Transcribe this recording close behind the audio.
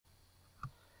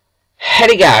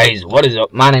Hey guys, what is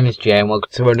up? My name is Jay and welcome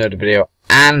to another video.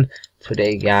 And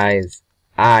today guys,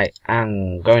 I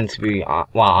am going to be I'm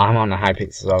on a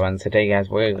Hypixel server, and today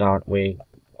guys we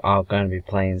are going to be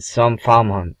playing some Farm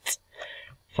Hunt.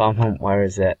 Farm Hunt, where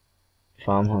is it?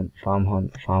 Farm Hunt.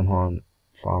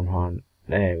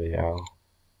 There we go.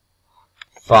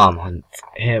 Farm Hunt.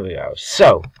 Here we go.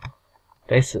 So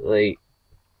basically,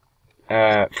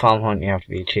 Farm Hunt, you have to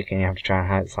be a chicken, you have to try and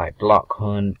hide. It's like Block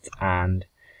Hunt, and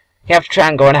you have to try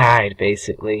and go and hide,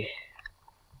 basically.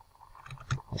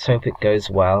 Let's hope it goes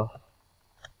well.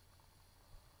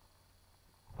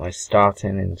 We're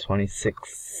starting in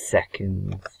 26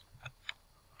 seconds.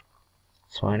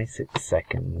 26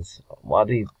 seconds. What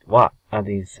are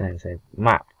these things?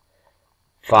 Map.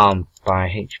 Farm by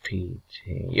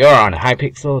HPG. You're on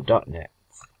Hypixel.net.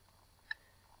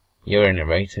 You're in the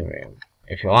rating room.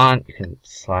 If you want, you can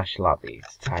 /lobby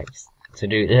types to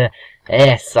do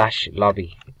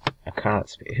 /lobby. I can't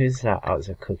speak. Who's that? Oh, it's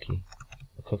a cookie.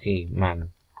 A cookie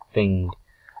man thing.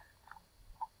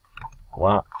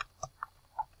 What?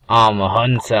 I'm a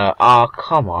hunter. Oh,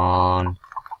 come on.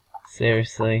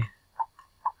 Seriously?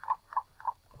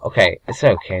 Okay, it's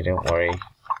okay, don't worry.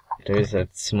 There is a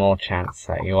small chance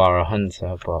that you are a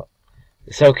hunter, but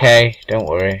it's okay, don't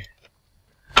worry.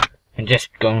 And just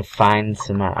go and find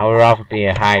some. I would rather be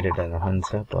a hider than a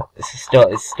hunter, but it's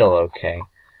still okay.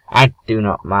 I do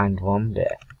not mind one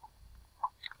bit.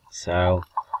 So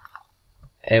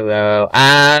here we go,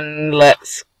 and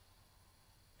let's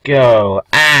go.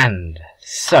 And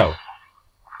so,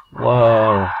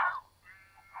 whoa,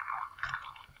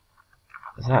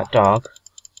 is that a dog?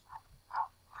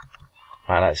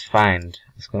 Right, let's go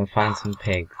and find some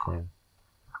pigs then.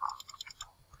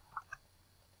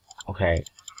 Okay.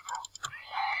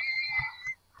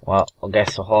 Well, I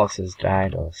guess the horses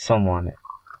died, or someone.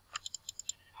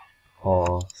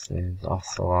 Horses,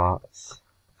 ocelots.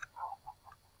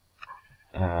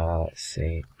 Let's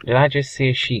see. Did I just see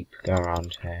a sheep go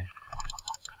around here?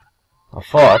 I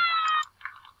thought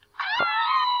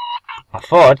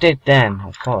I did then.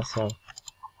 I thought so.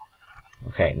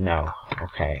 Okay, no.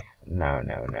 Okay. No.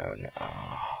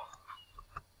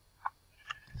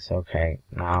 It's okay.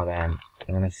 Now then,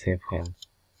 I'm gonna see if we can.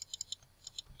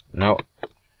 No.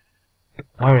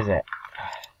 Where is it?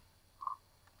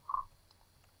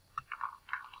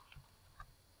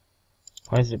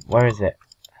 Where is it?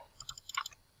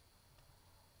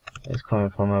 It's coming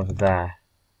from over there.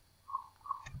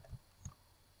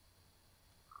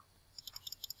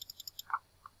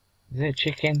 Is it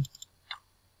chicken?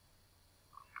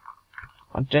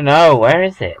 I don't know. Where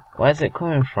is it? Where's it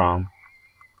coming from?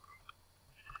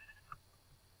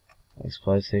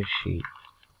 Explosive sheep.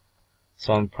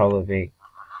 So I'm probably.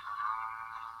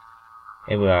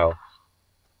 Here we go.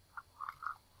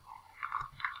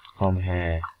 Come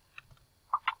here.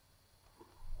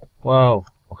 Whoa.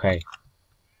 Okay.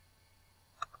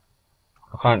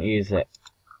 I can't use it.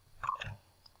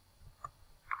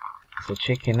 It's a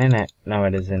chicken, innit? No,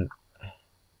 it isn't.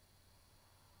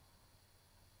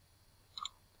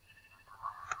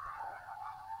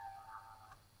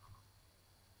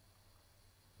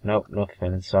 Nope,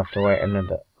 nothing. So I have to wait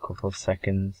another couple of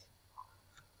seconds.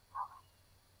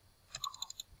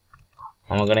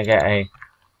 And we're gonna get a.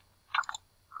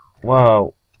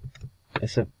 Whoa!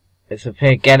 It's a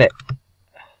pig. Get it!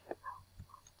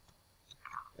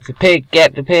 It's a pig.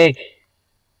 Get the pig.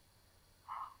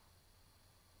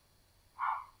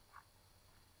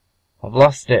 I've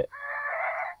lost it.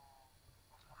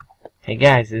 Hey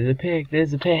guys, there's a pig.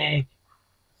 There's a pig.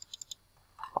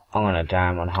 I'm gonna die.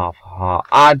 I'm on half a heart.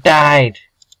 I died.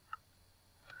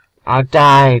 I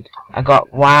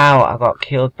got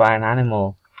killed by an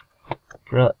animal.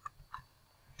 Bro.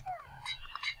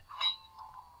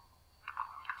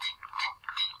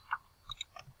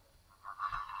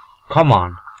 Come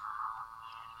on.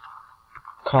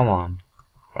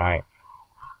 Right.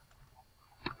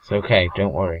 It's okay,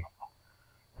 don't worry.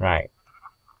 Right.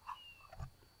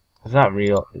 Is that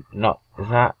real? Not. Is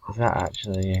that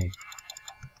actually a...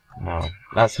 No,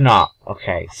 that's not.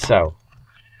 Okay, so.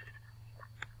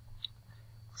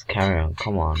 Let's carry on,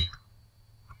 come on.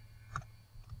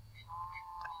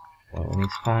 Well, we need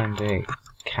to find a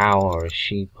cow or a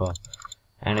sheep or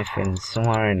anything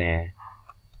somewhere in here.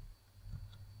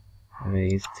 Maybe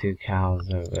these two cows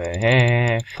over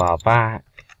here, far back.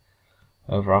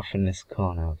 Over off in this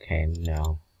corner, okay,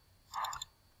 no.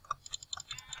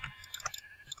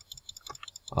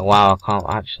 Oh wow, I can't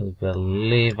actually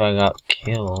believe I got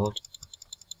killed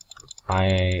by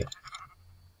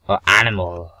an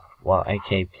animal. Well,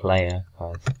 aka player,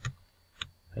 because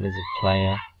it is a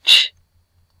player.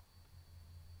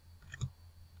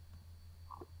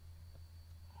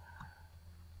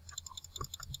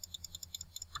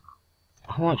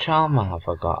 How much armor have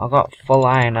I got? I got full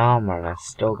iron armor and I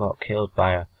still got killed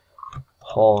by a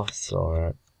horse or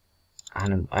an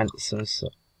animal and some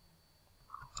sort.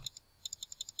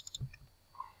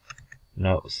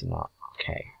 No, it's not.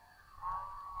 Okay.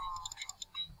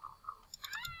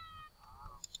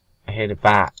 I hear the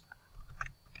bat.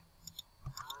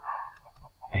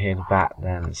 I hear the bat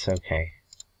then, it's okay.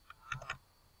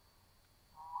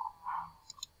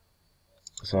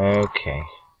 It's okay.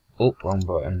 Oh, wrong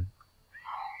button.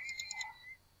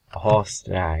 A horse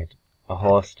died. A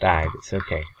horse died. It's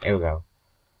okay. Here we go.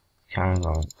 Carry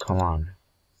on. Come on.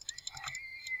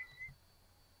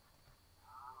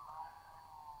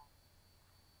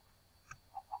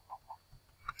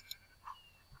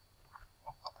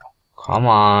 Come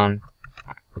on.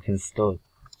 We can still.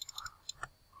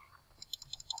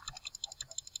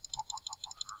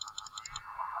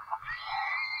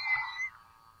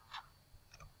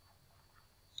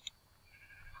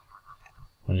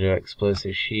 We'll do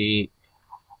explosive sheep.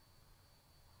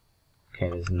 Okay,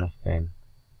 there's nothing.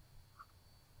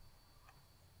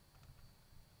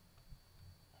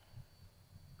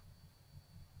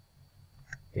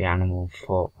 The animal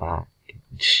fought back.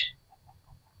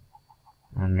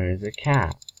 And there is a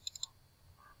cat.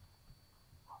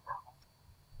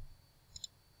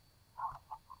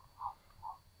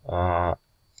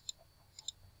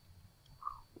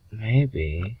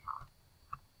 Maybe.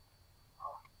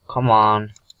 Come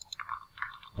on.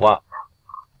 What?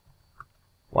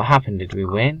 What happened? Did we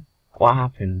win? What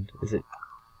happened? Is it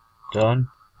done?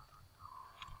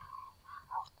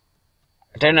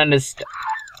 I don't understand.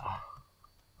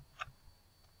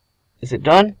 Is it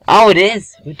done? Oh, it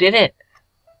is! We did it!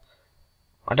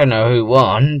 I don't know who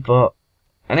won, but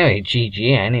anyway,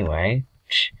 GG anyway.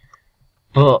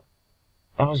 But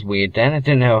that was weird then. I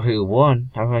didn't know who won.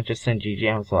 I just sent GG.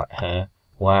 I was like, her,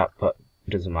 what? But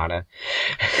it doesn't matter.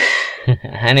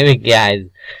 Anyway, guys.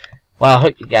 Well, I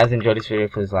hope you guys enjoyed this video.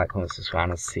 Please like, comment, subscribe,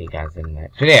 and I'll see you guys in the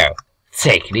next video.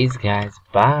 Take it easy, guys.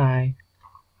 Bye.